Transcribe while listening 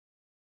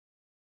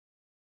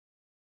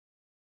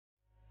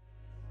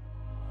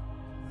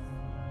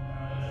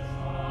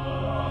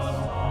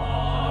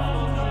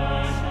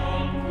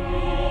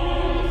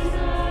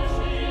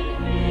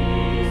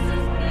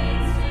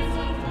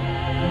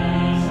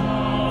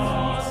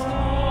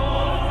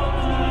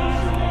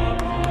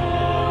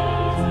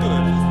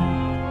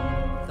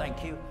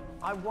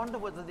wonder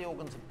whether the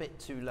organ's a bit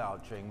too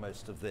loud during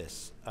most of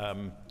this.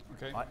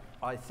 Okay.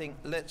 I think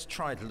let's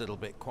try it a little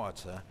bit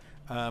quieter.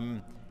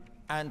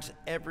 And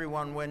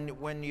everyone,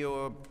 when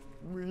you're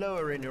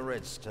lower in your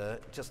register,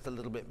 just a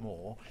little bit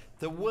more.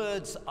 The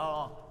words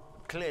are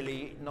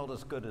clearly not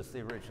as good as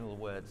the original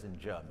words in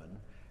German,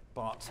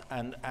 but,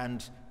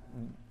 and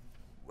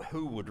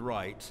who would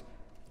write,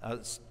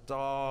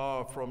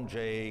 star from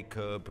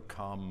Jacob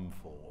come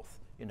forth.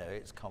 You know,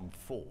 it's come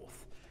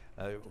forth.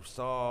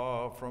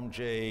 Star from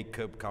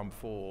Jacob come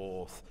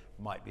forth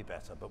might be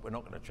better, but we're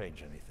not going to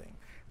change anything,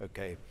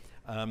 okay?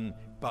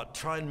 But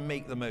try and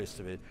make the most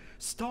of it.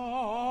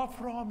 Star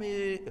from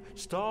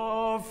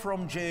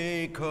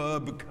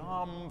Jacob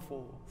come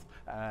forth.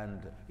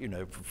 And, you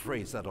know,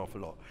 phrase that off a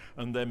lot.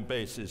 And then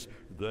basses,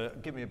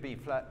 give me a B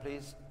flat,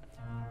 please.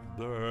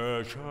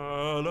 There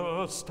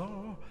shall a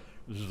star,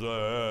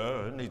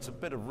 there needs a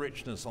bit of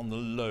richness on the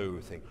low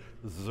thing.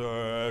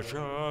 There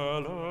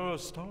shall a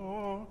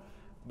star,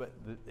 but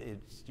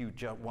it's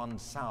one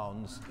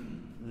sounds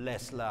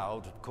less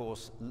loud, of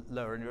course,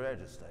 lower in your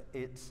register.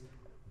 It's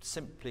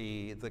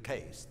simply the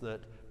case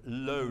that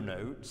low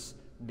notes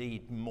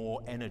need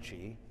more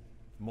energy,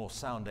 more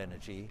sound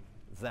energy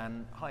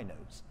than high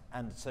notes.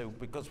 And so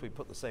because we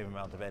put the same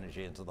amount of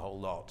energy into the whole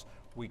lot,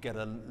 we get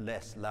a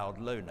less loud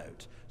low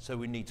note. So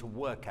we need to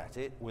work at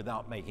it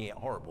without making it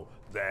horrible.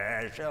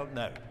 There shall,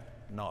 no,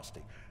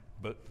 nasty.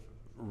 But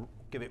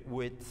give it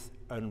width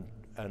and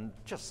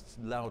just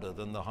louder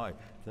than the high.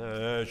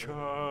 There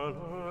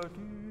shall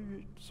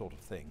sort of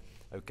thing.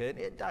 Okay, and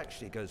it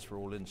actually goes for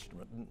all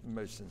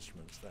most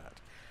instruments that.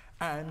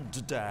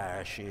 And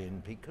dash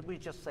in P. Could we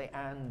just say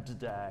and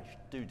dash,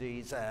 do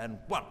these and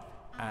one.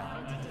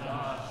 And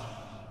dash.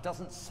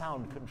 Doesn't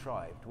sound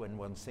contrived when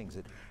one sings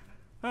it.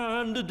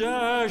 And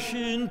dash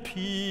in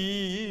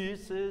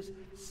pieces,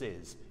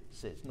 says,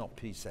 not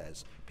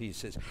pieces,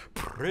 pieces,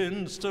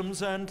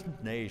 princedoms and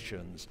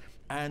nations,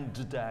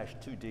 and dash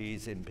 2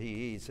 Ds in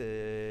pieces,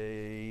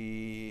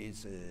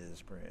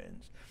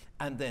 prince.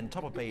 And then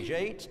top of page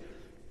 8,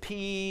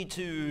 P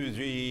 2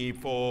 3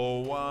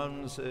 4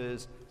 1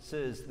 says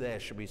there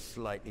should be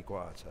slightly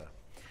quieter.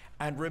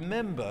 And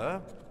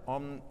remember,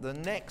 on the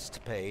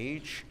next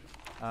page,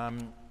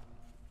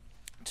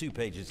 2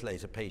 pages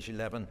later, page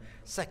 11,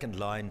 second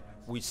line,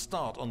 we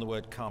start on the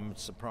word come,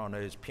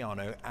 sopranos,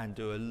 piano, and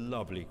do a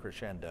lovely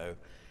crescendo.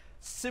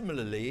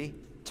 Similarly,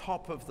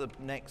 top of the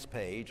next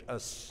page, a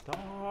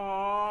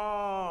star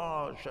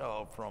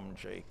shall from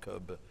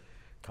Jacob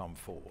come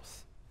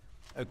forth.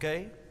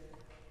 Okay?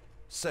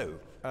 So,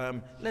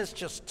 let's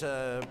just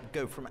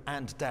go from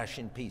and dash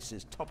in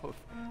pieces, top of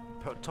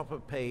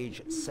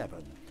page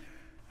 7.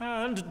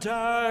 And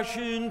dash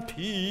in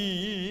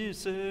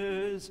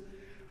pieces.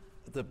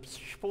 The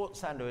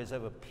Sforzando is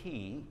over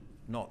P,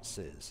 not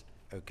Cis,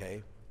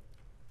 okay?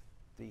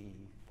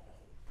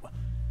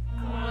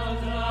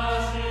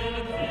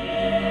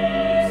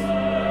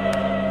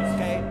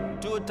 Okay,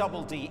 do a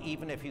double D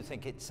even if you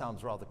think it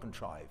sounds rather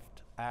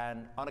contrived.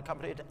 And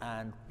unaccompanied,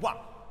 and one.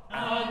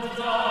 And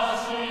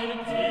dash in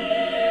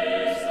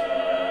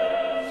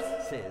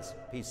pieces.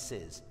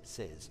 Cis,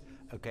 Cis.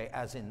 Okay,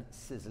 as in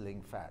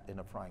sizzling fat in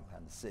a frying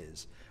pan,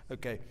 Cis.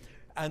 Okay.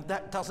 And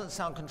that doesn't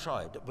sound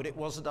contrived, but it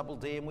was a double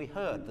D, and we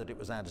heard that it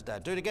was and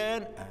dash. Do it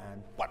again,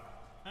 and one.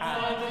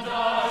 And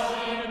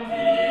dash in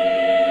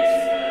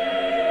pieces.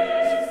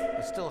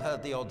 I still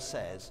heard the odd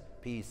says,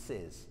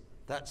 pieces.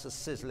 That's a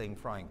sizzling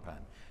frying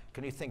pan.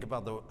 Can you think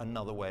about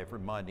another way of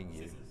reminding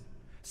you?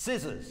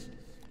 Scissors.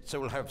 So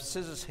we'll have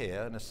scissors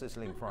here and a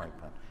sizzling frying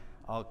pan.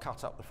 I'll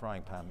cut up the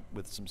frying pan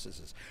with some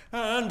scissors.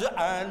 And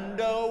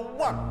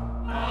one.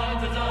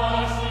 And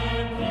dash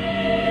in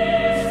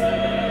pieces.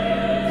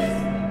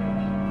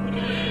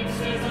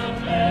 Princes and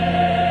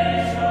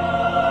nations,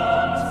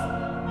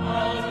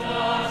 and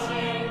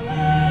dashing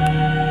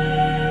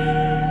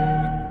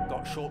peace.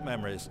 Got short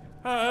memories.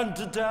 And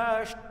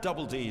dash,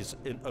 double Ds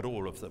at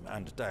all of them,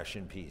 and dash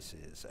in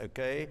pieces,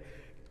 okay?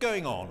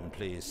 Going on,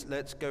 please.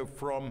 Let's go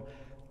from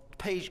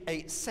page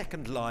 8,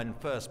 second line,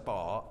 first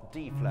bar,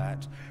 D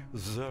flat.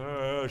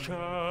 There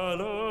shall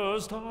a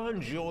star.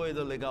 Enjoy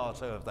the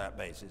legato of that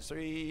basis.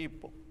 3,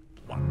 4,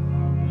 1.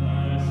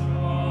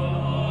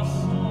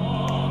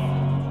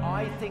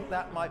 I think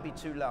that might be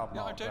too loud,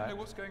 Mark. Yeah, I don't know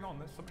what's going on.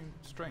 There's something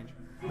strange.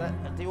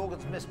 The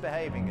organ's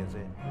misbehaving, is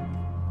it?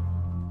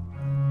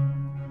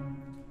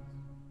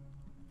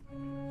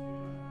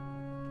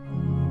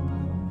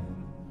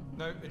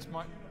 No, it's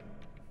my...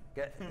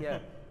 Yeah,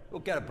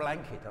 we'll get a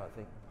blanket, I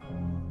think.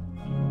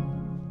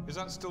 Is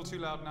that still too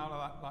loud now,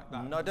 like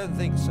that? No, I don't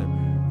think so.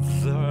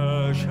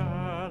 The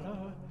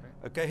shall...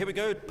 Okay, here we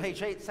go.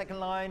 Page 8, second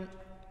line.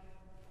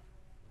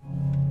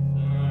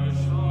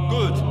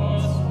 Good.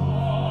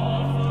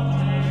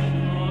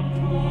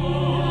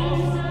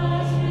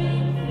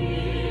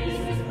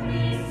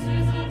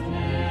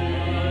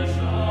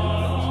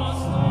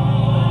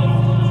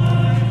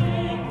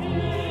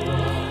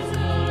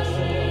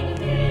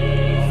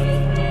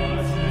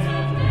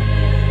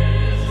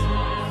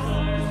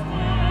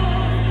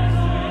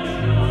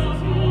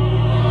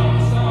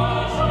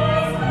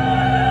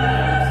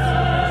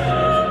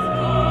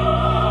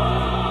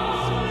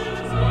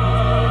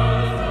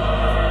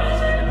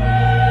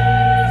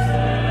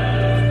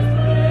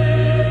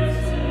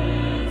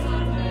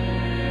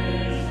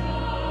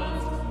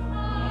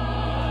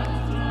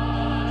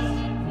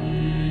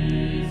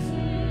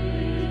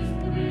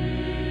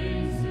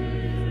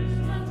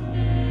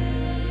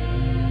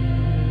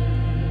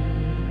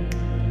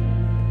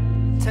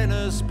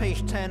 tenors,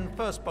 page 10,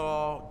 first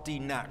bar, D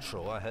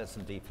natural. I heard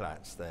some D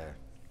flats there.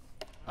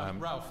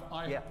 Ralph,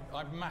 yeah.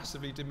 I've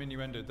massively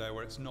diminuended there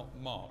where it's not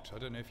marked. I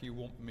don't know if you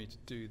want me to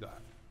do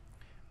that.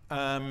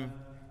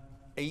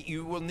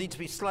 You will need to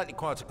be slightly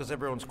quieter because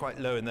everyone's quite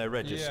low in their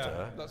register.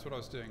 Yeah, that's what I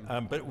was doing.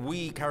 But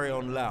we carry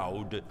on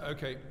loud.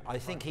 Okay. I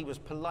think he was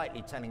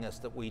politely telling us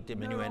that we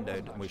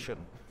diminuendoed and we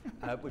shouldn't,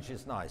 which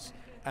is nice.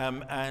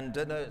 No,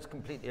 it's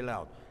completely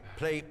allowed.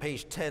 Play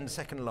page 10,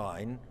 second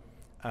line.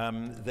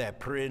 There,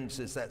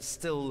 princes, that's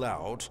still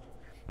loud.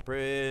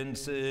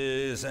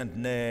 Princes and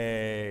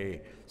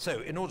nay. So,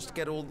 in order to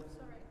get all... Sorry,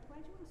 where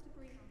do you want us to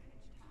breathe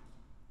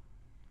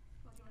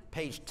on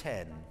page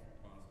 10? Page 10.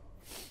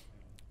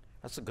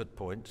 That's a good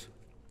point.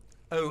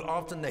 Oh,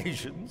 after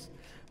nations,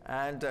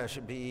 and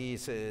should be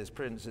says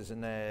princes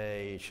and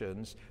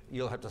nations.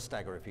 You'll have to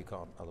stagger if you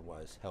can't,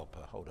 otherwise help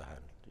her, hold her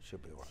hand. It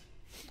should be all right.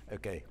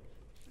 Okay.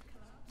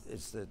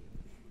 It's the...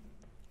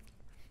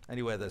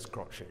 Anywhere there's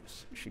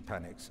crotchets, she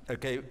panics.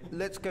 Okay,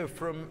 let's go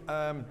from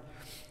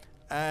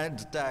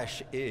and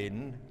dash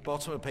in,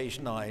 bottom of page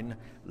 9,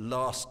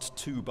 last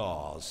 2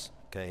 bars.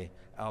 Okay,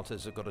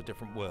 altos have got a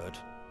different word,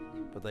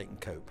 but they can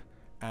cope.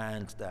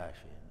 And dash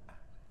in.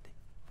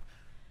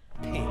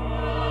 P.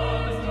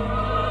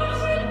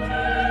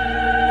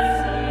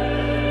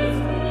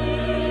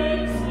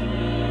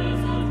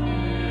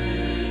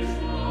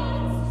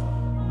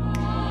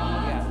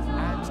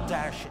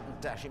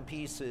 Dash in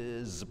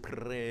pieces,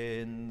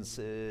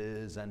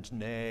 princes and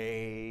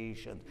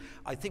nations.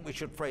 I think we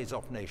should phrase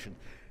off nation.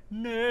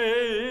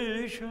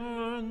 Nations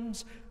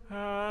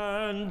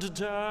and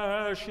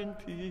dash in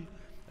P.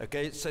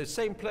 Okay, so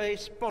same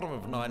place, bottom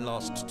of 9,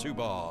 last 2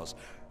 bars.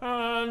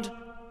 And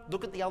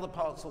look at the other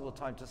parts all the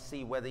time to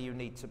see whether you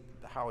need to,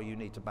 how you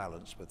need to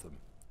balance with them.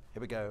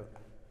 Here we go.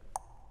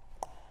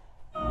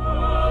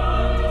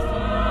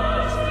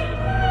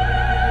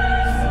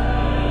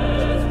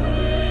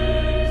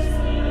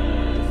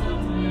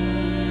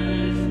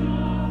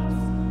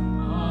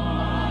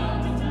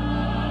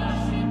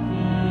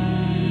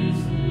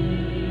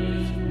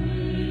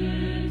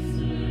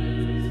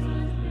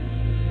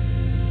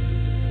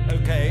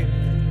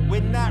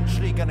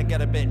 Naturally going to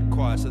get a bit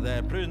quieter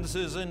there.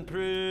 Princes and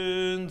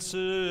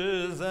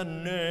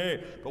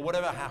nay. But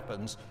whatever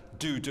happens,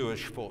 do a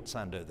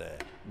sforzando there.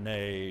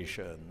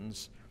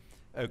 Nations.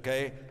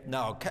 Okay,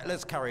 now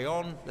let's carry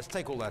on. Let's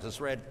take all that as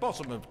read.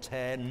 Bottom of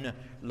 10,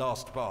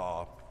 last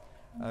bar.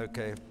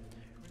 Okay.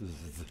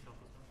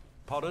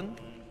 Pardon?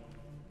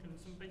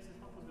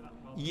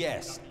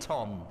 Yes,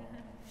 Tom.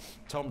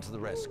 Tom to the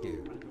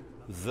rescue.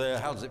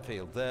 How does it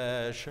feel?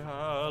 There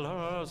shall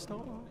a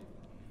star.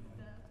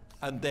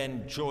 And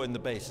then join the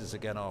basses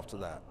again after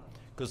that.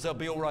 Because they'll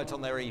be all right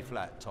on their E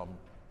flat, Tom.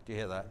 Do you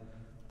hear that?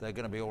 They're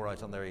going to be all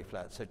right on their E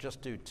flat. So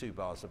just do 2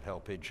 bars of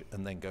helpage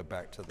and then go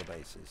back to the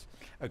basses.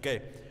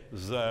 Okay.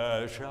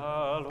 There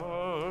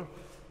shall...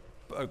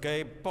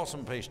 Okay,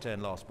 bottom page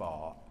 10, last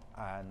bar.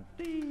 And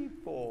D,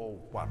 4,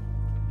 1.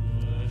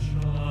 There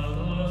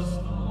shall a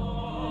star.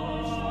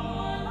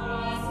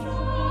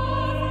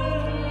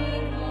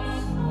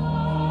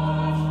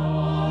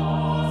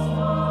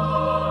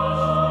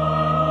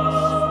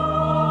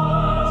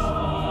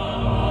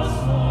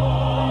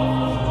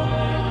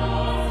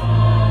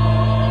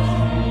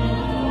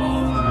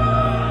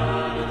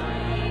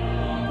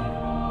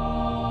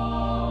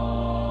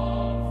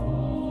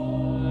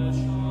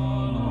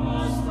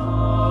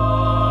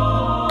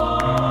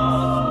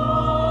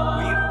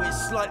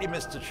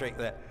 Missed a trick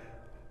there.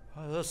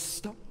 A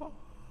star,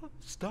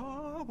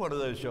 star. One of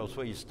those jobs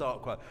where you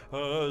start quite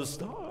a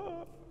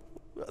star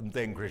and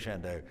then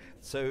crescendo.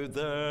 So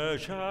the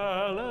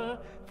shall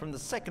from the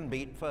second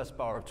beat, first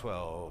bar of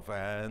 12,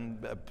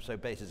 and so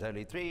bass is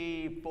only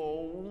 3,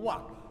 4,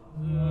 1.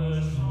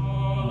 The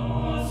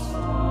shall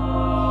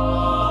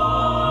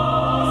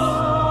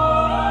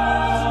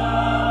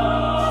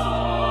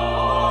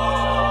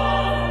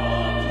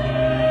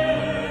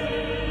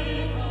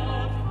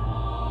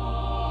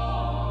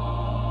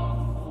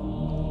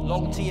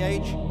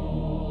TH,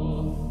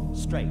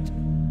 straight.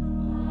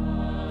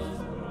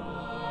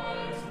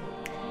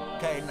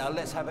 Okay, now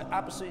let's have it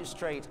absolutely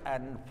straight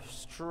and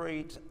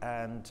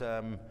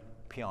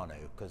piano,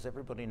 because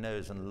everybody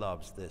knows and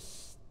loves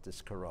this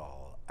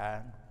chorale.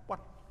 And 1,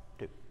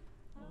 2.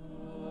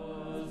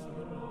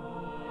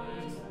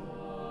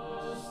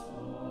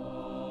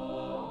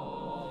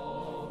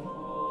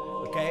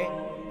 Okay,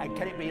 and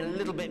can it be a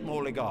little bit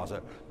more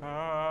legato?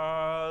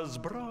 As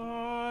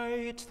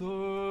bright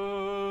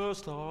the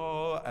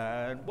star,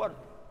 and 1,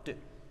 2,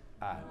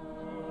 and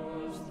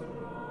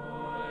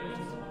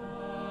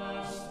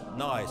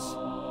nice.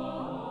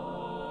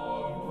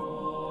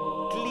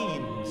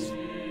 Gleams.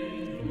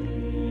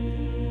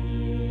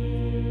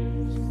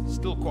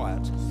 Still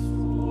quiet.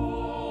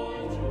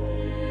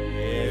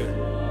 Yeah.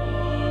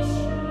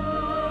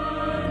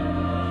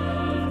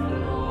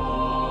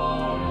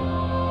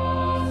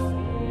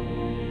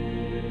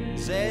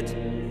 Z.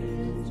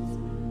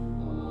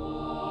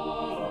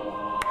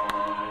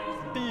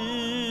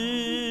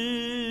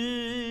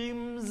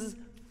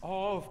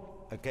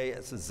 okay,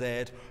 it's a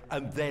Z,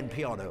 and then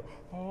piano.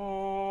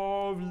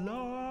 Of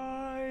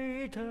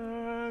light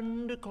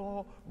and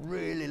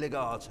really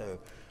legato.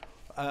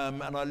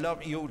 And I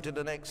love, you did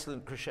an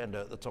excellent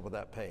crescendo at the top of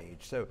that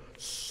page. So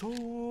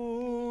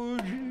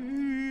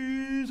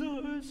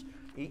Jesus.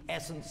 The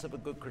essence of a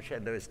good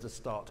crescendo is to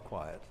start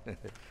quiet.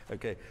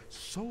 Okay,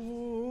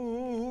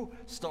 so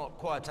start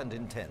quiet and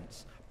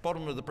intense.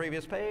 Bottom of the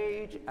previous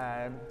page,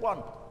 and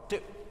 1, 2.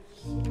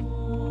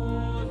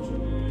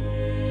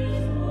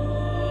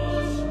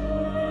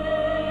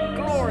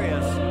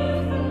 Glorious.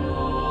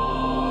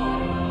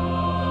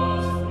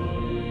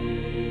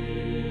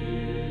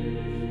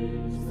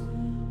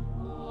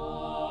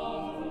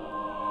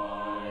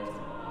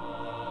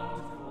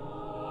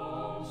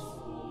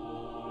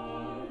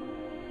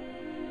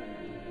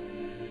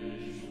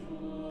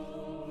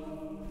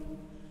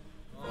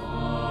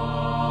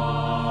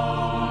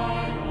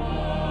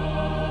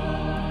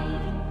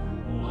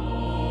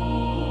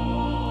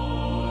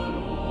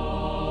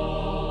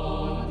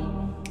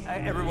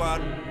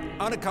 Everyone,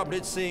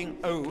 unaccompanied sing,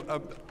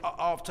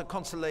 after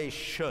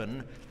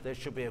consolation, there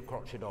should be a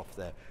crotchet off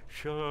there.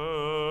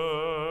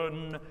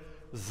 Schön,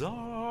 thy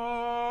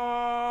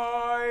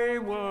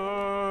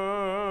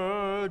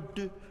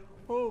word.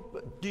 Oh,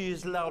 but D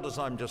as loud as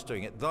I'm just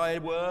doing it. Thy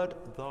word,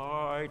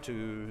 thy,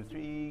 2,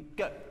 3,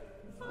 go.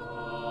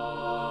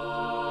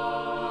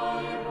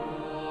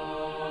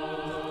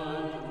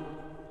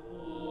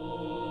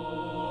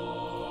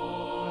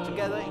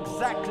 Together,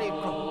 exactly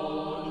across.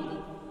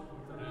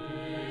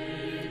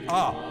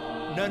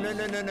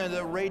 No,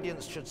 the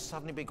radiance should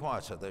suddenly be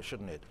quieter there,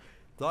 shouldn't it?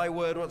 Thy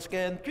word once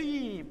again,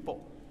 3,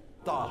 4,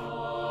 thy.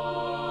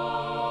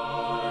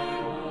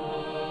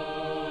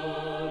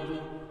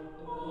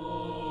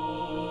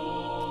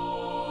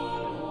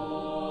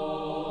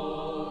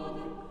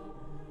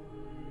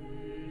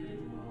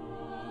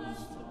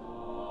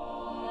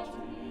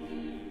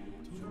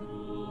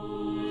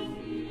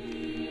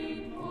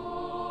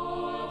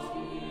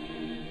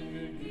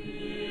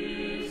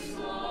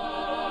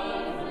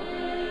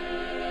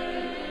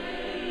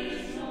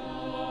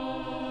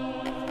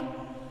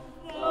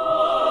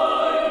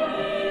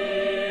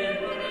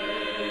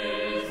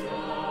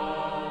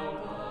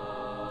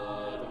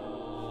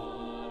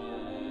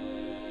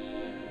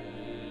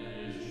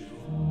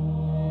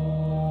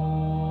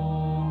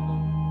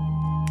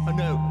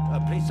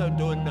 Please don't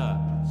do a n.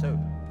 So,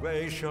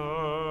 ration.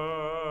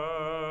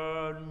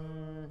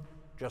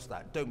 Just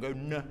that. Don't go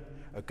n.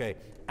 Okay.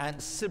 And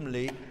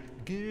similarly,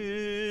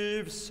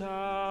 give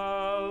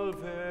salvation.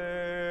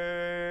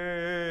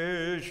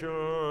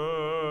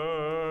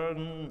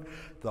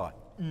 The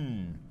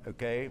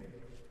okay.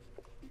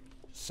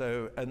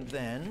 So, and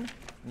then,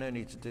 no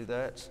need to do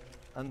that.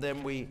 And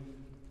then we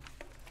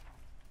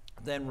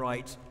then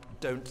write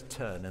don't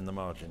turn in the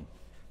margin.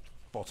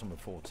 Bottom of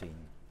 14.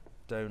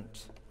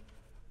 Don't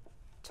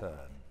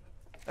turn.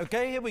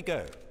 Okay, here we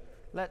go.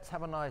 Let's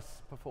have a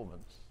nice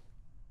performance.